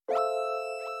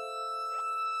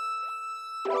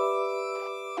She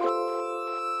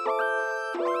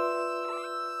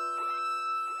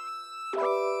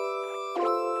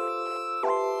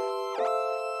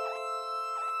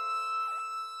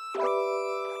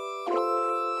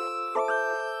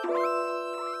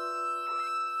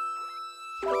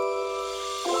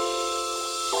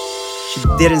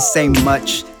didn't say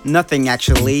much, nothing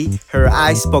actually. Her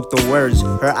eyes spoke the words,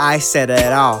 her eyes said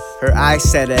it all. Her eyes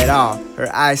said it all, her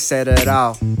eyes said it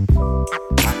all.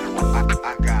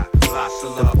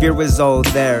 The fear was all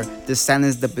there, the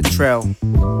silence, the betrayal.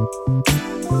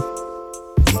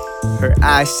 Her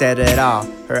eyes said it all,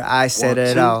 her eyes said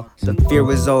it all. The fear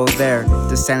was all there,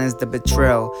 the silence, the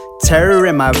betrayal. Terror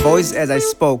in my voice as I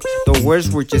spoke. The words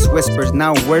were just whispers,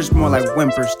 now words more like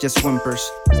whimpers, just whimpers.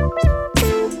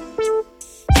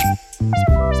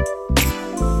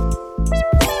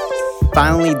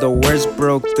 Finally the words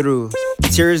broke through.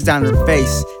 Tears down her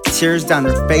face, tears down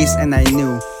her face, and I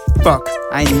knew. Fuck,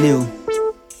 I knew.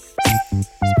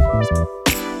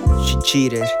 She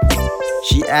cheated.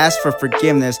 She asked for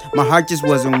forgiveness, my heart just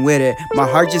wasn't with it. My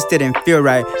heart just didn't feel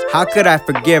right. How could I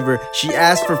forgive her? She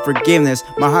asked for forgiveness,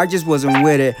 my heart just wasn't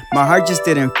with it. My heart just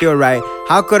didn't feel right.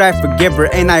 How could I forgive her?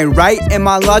 Ain't I right in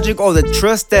my logic? All the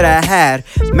trust that I had,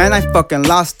 man, I fucking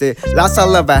lost it. Lost all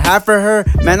love I had for her,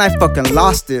 man, I fucking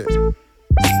lost it.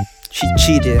 She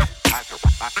cheated.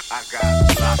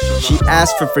 She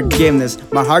asked for forgiveness,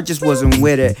 my heart just wasn't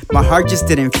with it. My heart just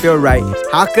didn't feel right.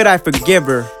 How could I forgive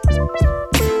her?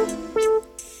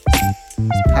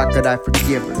 How could I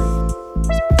forgive her?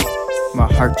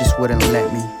 My heart just wouldn't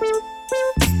let me.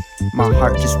 My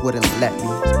heart just wouldn't let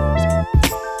me.